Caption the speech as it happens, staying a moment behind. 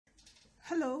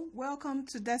Hello, welcome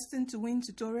to Destined to Win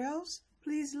tutorials.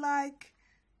 Please like,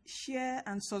 share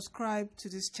and subscribe to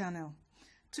this channel.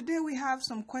 Today we have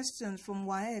some questions from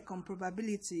WAEC on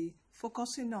probability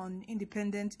focusing on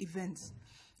independent events.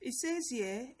 It says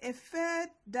here, a fair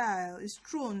dial is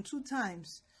thrown 2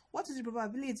 times. What is the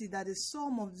probability that the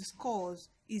sum of the scores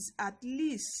is at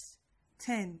least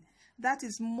 10? That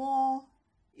is more,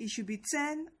 it should be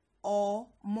 10 or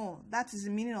more. That is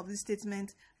the meaning of this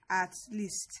statement, at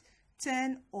least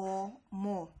 10 or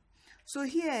more. So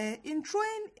here, in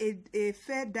throwing a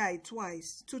fair die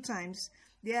 2 times,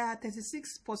 there are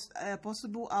 36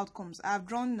 possible outcomes. I've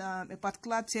drawn a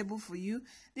particular table for you.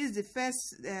 This is the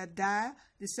first die,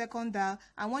 the second die,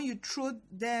 and when you throw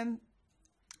them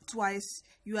twice,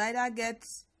 you either get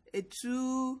a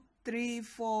 2, 3,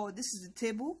 4. This is the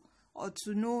table, or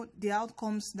to know the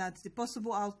outcomes, the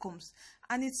possible outcomes.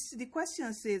 And it's the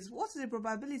question says, what is the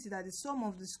probability that the sum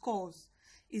of the scores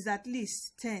is at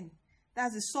least 10?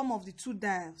 That's the sum of the 2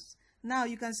 dials. Now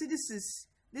you can see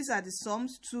these are the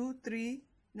sums, 2, 3.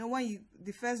 You know, when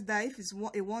the first die, if it's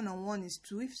a 1 on 1 is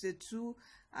 2, if it's a 2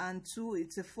 and 2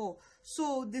 it's a 4.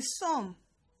 So the sum,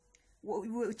 we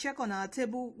will check on our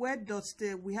table, where does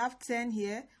we have 10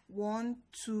 here, 1,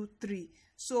 2, 3.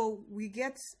 So we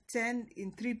get 10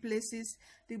 in 3 places.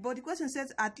 But the question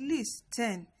says at least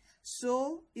 10.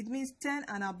 So it means 10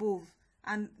 and above.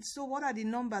 And so what are the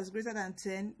numbers greater than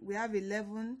 10? We have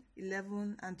 11,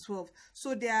 11 and 12.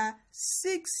 So there are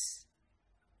 6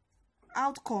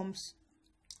 outcomes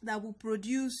that will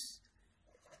produce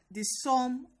the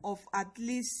sum of at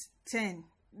least 10.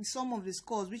 The sum of the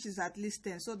scores, which is at least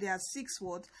 10. So there are 6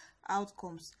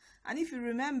 outcomes. And if you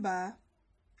remember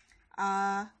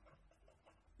the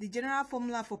general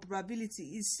formula for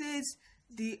probability, it says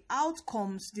the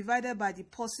outcomes divided by the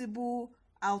possible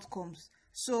outcomes.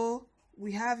 So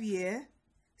we have here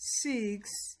 6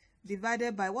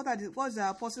 divided by what's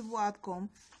our possible outcome?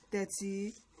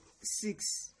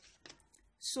 36.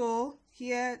 So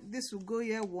here this will go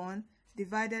here 1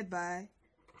 divided by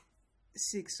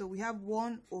 6. So we have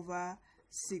 1 over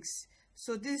 6.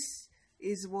 So this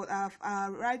is what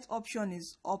our right option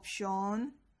is,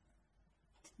 option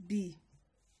B.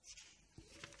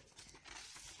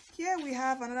 Here we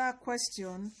have another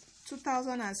question,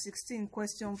 2016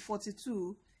 question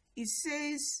 42. It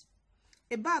says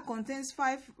a bag contains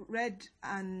 5 red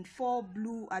and 4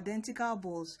 blue identical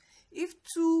balls. If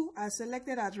 2 are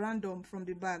selected at random from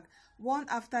the bag, one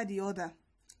after the other,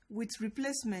 with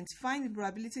replacement, find the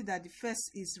probability that the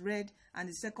first is red and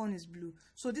the second is blue.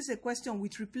 So this is a question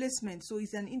with replacement, so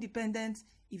it's an independent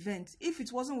event. If it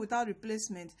wasn't without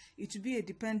replacement, it would be a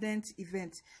dependent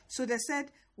event. So they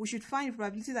said we should find the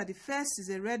probability that the first is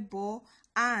a red ball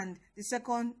and the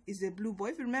second is a blue ball.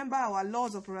 If you remember our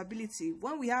laws of probability,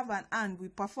 when we have an and, we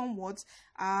perform what?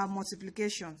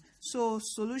 Multiplication. So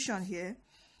solution here.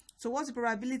 So what's the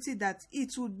probability that it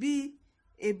would be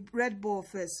a red ball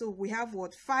first? So we have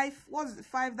what? 5. What's the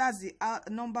 5? That's the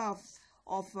number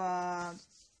of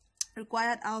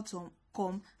required outcome.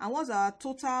 And what's our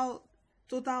total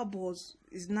balls?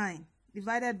 Is 9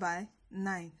 divided by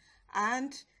 9.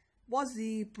 And what's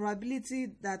the probability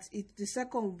that the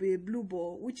second will be a blue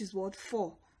ball, which is what?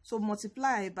 4. So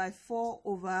multiply by 4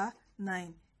 over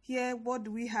 9. Here what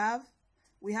do we have?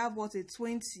 We have what? A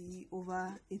 20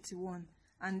 over 81.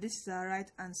 And this is our right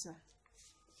answer.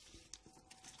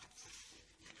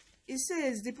 It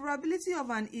says the probability of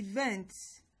an event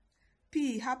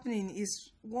P happening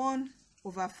is 1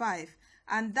 over 5,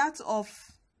 and that of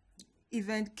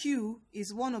event Q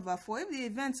is 1 over 4. If the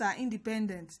events are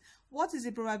independent, what is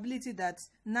the probability that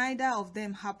neither of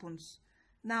them happens?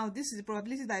 Now this is the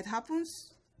probability that it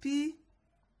happens. P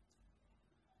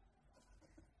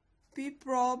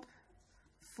prob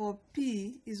for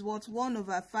P is what? 1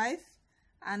 over 5,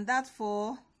 and that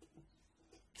for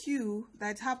Q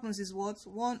that happens is what?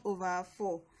 1 over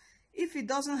 4. If it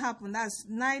doesn't happen, that's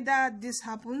neither this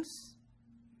happens,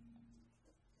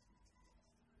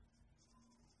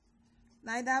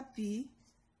 neither P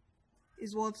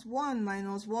is what? 1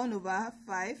 minus 1 over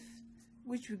 5,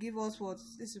 which will give us what?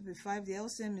 This will be 5. The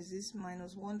LCM is this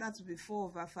minus 1, that will be 4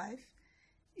 over 5.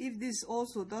 If this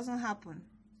also doesn't happen,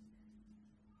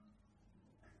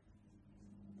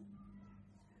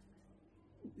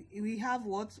 we have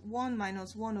what? 1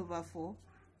 minus 1 over 4,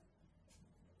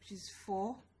 which is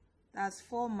 4. That's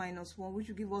 4 minus 1, which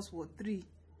will give us what? 3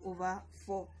 over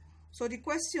 4. So the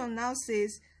question now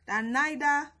says that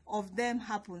neither of them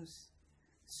happens.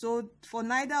 So for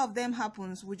neither of them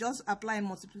happens, we just apply a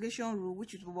multiplication rule,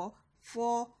 which is what?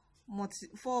 4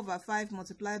 over 5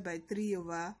 multiplied by 3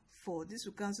 over 4. This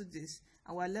will cancel this,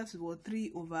 and we're left with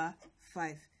 3 over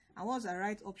 5. And what's the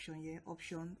right option here?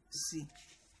 Option C.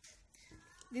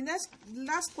 The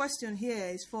last question here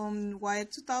is from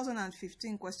WAEC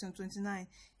 2015, question 29.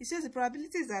 It says the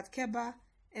probabilities that Keba,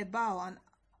 Ebao, and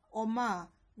Omar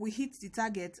will hit the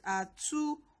target are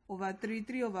 2/3,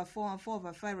 3/4, and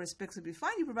 4/5 respectively.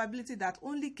 Find the probability that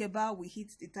only Keba will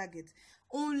hit the target.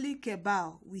 Only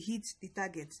Keba will hit the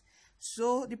target.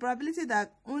 So the probability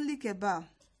that only Keba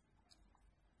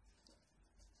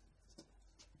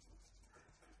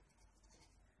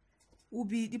will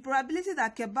be the probability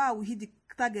that Keba will hit the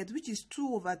target, which is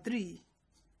 2/3,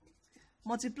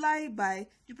 multiplied by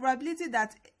the probability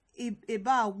that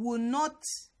Ebao will not.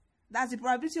 That's the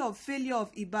probability of failure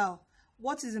of Ebao.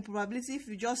 What is the probability? If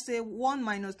you just say 1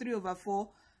 minus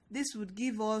 3/4, this would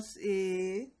give us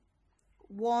a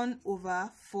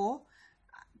 1/4,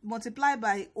 multiplied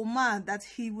by Omar, that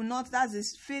he will not. That's the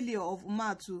failure of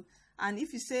Omar too. And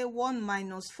if you say 1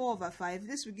 minus 4/5,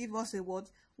 this will give us a what?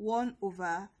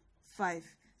 1/5.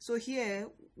 So here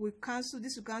we cancel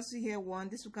this, will cancel here 1,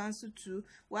 this will cancel 2.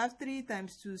 We have 3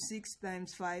 times 2, 6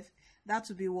 times 5. That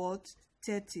will be what?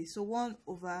 30. So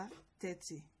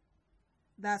 1/30.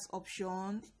 That's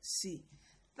option C.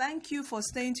 Thank you for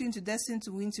staying tuned to Destined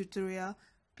to Win tutorial.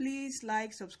 Please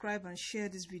like, subscribe, and share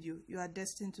this video. You are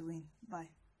destined to win. Bye.